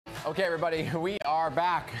Okay, everybody, we are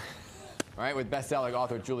back. All right, with best-selling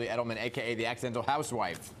author Julie Edelman, a.k.a. the Accidental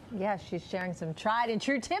Housewife. Yeah, she's sharing some tried and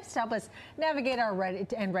true tips to help us navigate our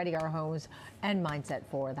ready our homes and mindset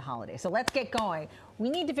for the holidays. So let's get going. We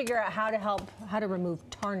need to figure out how to remove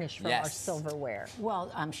tarnish from our silverware.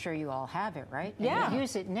 Well, I'm sure you all have it, right? Yeah. And we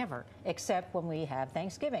use it never, except when we have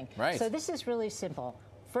Thanksgiving. Right. So this is really simple.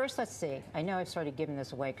 First, let's see. I know I've sort of given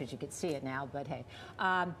this away because you could see it now, but hey.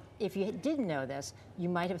 If you didn't know this, you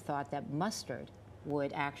might have thought that mustard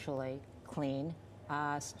would actually clean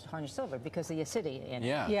tarnished silver because of the acidity in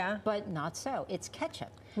it. Yeah. But not so. It's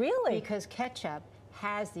ketchup. Really? Because ketchup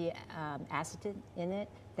has the acid in it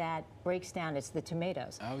that breaks down. It's the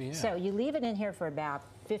tomatoes. Oh, yeah. So you leave it in here for about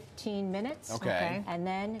 15 minutes. Okay. And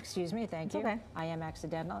then, excuse me, thank you. Okay. I am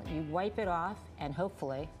accidental. You wipe it off, and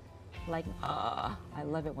hopefully, like, I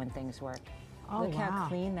love it when things work. Oh, Look wow. how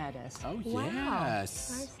clean that is. Oh, Wow.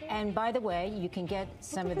 yes. And by the way, you can get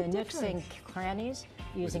some of the nooks and crannies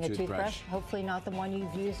using a toothbrush. Hopefully not the one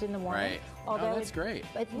you've used in the morning. Right. Although that's great.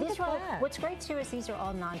 But Look at that. what's great too is these are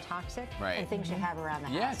all non-toxic Right. and things you have around the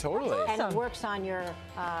house. Yeah, totally. That's And awesome. it works on your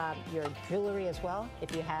jewelry as well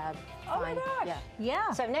if you have. Oh my gosh.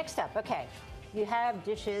 Yeah. So next up, okay, you have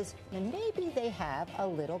dishes and maybe they have a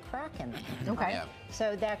little crack in them. Okay. Yeah.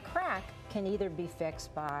 So that crack can either be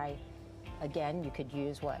fixed by, again, you could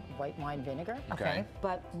use what? White wine vinegar. Okay.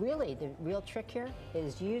 But really, the real trick here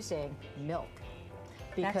is using milk.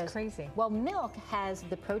 That's crazy. Well, milk has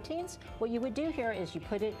the proteins. What you would do here is you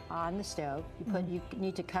put it on the stove. You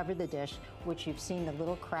need to cover the dish, which you've seen the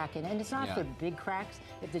little crack in. And it's not for big cracks.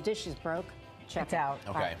 If the dish is broke, check It's it out.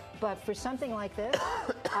 Okay. Right. But for something like this,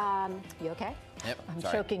 you okay? Yep. I'm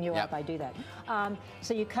Sorry. choking you Yep. up. I do that.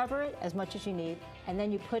 So you cover it as much as you need, and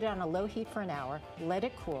then you put it on a low heat for an hour. Let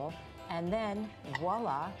it cool, and then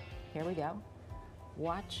voila, here we go.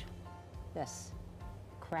 Watch this.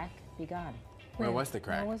 Crack be gone. Where was the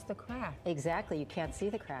crack? Where was the crack? Exactly. You can't see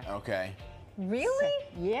the crack. Okay. Really?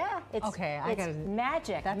 Yeah. It's, Okay, I it's gotta-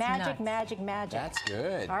 magic. That's magic, nuts. magic, magic. That's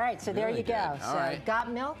good. All right, so there Really you go. good. All So right. got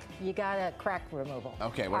milk, you got a crack removal.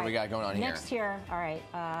 Okay, what All do we got going on here? Next here, all right,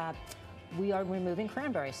 we are removing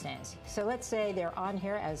cranberry stains. So let's say they're on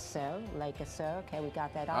here as so, like a so. Okay, we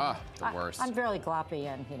got that on. Ah, the worst. I'm very gloppy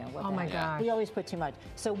and, you know, what Oh the my heck. gosh. We always put too much.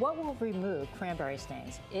 So what will remove cranberry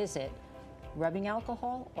stains? Is it rubbing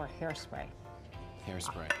alcohol or hairspray?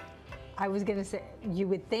 Hairspray. I was going to say, you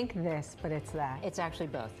would think this, but it's that. It's actually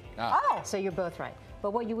both. Oh! So you're both right.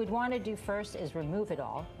 But what you would want to do first is remove it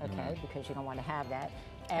all, okay, because you don't want to have that.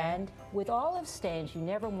 And with olive stains, you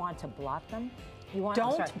never want to blot them. You want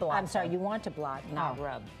Don't I'm sorry, them. you want to blot, not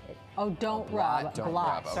rub. Oh, don't blot, rub. don't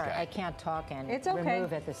blot. rub. Sorry, Okay. I can't talk and It's okay.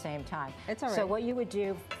 remove at the same time. It's all So right. what you would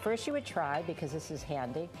do, first you would try, because this is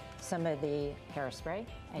handy, some of the hairspray,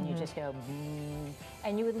 and you just go,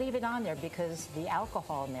 and you would leave it on there because the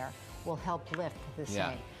alcohol in there will help lift the stain.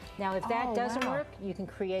 Yeah. Now, if that Oh, doesn't wow. work, you can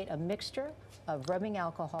create a mixture of rubbing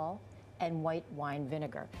alcohol and white wine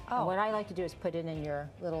vinegar. And what I like to do is put it in your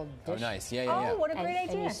little dish. Oh, nice. Yeah, yeah, Oh, yeah. what a great And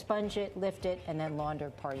idea. you sponge it, lift it, and then launder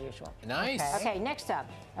per usual. Nice. Okay, next up.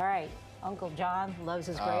 All right, Uncle John loves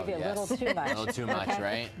his Oh, gravy a yes. little too much. A little too much,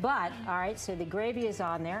 right? But, all right, so the gravy is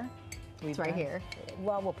on there. It's right here.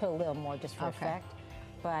 Well, we'll put a little more just for Okay. effect.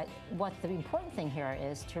 But what the important thing here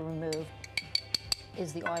is to remove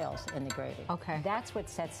is the oils in the gravy. Okay. That's what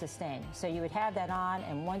sets the stain. So you would have that on,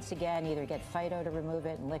 and once again, either get Fido to remove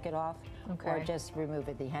it and lick it off, or Okay. just remove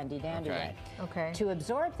it the handy-dandy Okay. way. Okay. To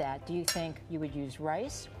absorb that, do you think you would use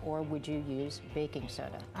rice, or would you use baking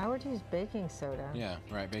soda? I would use baking soda. Yeah,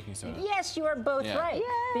 right, baking soda. Yes, you are both Yeah. right.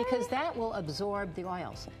 Yay! Because that will absorb the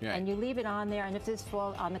oils. Right. And you leave it on there, and if this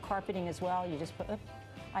falls on the carpeting as well, you just put,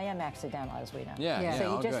 I am accidental, as we know. Yeah, Yeah.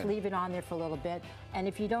 So all you just good. leave it on there for a little bit. And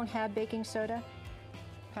if you don't have baking soda,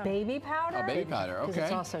 Baby powder? Oh, baby powder, because okay.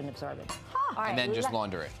 it's also an absorbent. All And then we just let-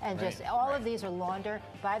 launder it, And right? just, all of these are launder.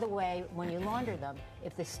 By the way, when you launder them,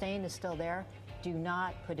 if the stain is still there, do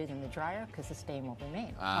not put it in the dryer because the stain will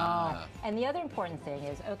remain. Ah. And the other important thing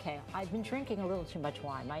is, okay, I've been drinking a little too much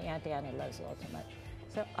wine. My Aunt Annie loves a little too much.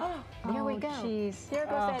 So, there we Oh, go. jeez. There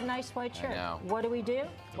goes Oh. that nice white shirt. know. What do?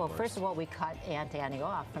 Well, first of all, we cut Aunt Annie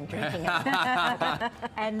off from drinking it.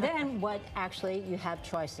 And then what, actually, you have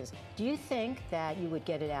choices. Do you think that you would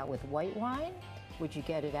get it out with white wine? Would you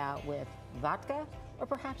get it out with vodka? Or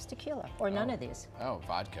perhaps tequila? Or none of these? Oh,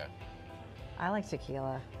 vodka. I like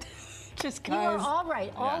tequila. Just You are because. all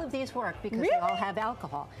right. All Yeah. of these work because they all have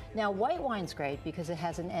alcohol. Now, white wine's great because it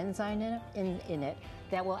has an enzyme in it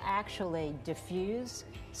that will actually diffuse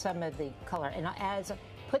some of the color. And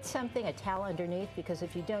put something, a towel underneath, because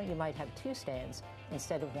if you don't, you might have two stains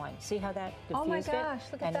instead of wine. See how that diffused Oh my it? gosh,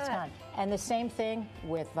 look at And it's that. gone. And the same thing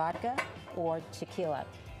with vodka or tequila.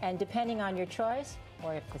 And depending on your choice,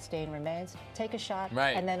 or if the stain remains, take a shot,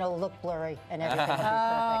 Right. and then it'll look blurry and everything will be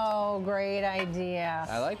perfect. Oh, great idea.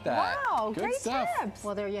 I like that. Wow, Good great stuff. tips.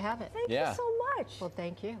 Well, there you have it. Thank Yeah. you so much. Well,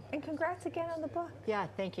 thank you. And congrats again on the book. Yeah,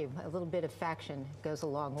 thank you. A little bit of faction goes a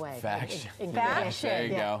long way. Faction. Faction. There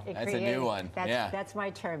you go. in That's a new creating. one. That's, Yeah. that's my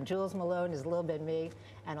term. Jules Malone is a little bit me,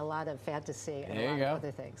 and a lot of fantasy and There a you lot go. of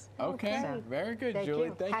other things. Okay. So, Very good, thank Julie.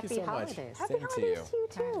 you. Thank Happy you so holidays. much. Happy Same to you. holidays to you,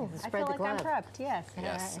 too. I Spread feel the like I'm glove. prepped, yes.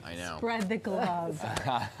 Yes, I know. Spread the gloves.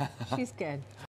 She's good.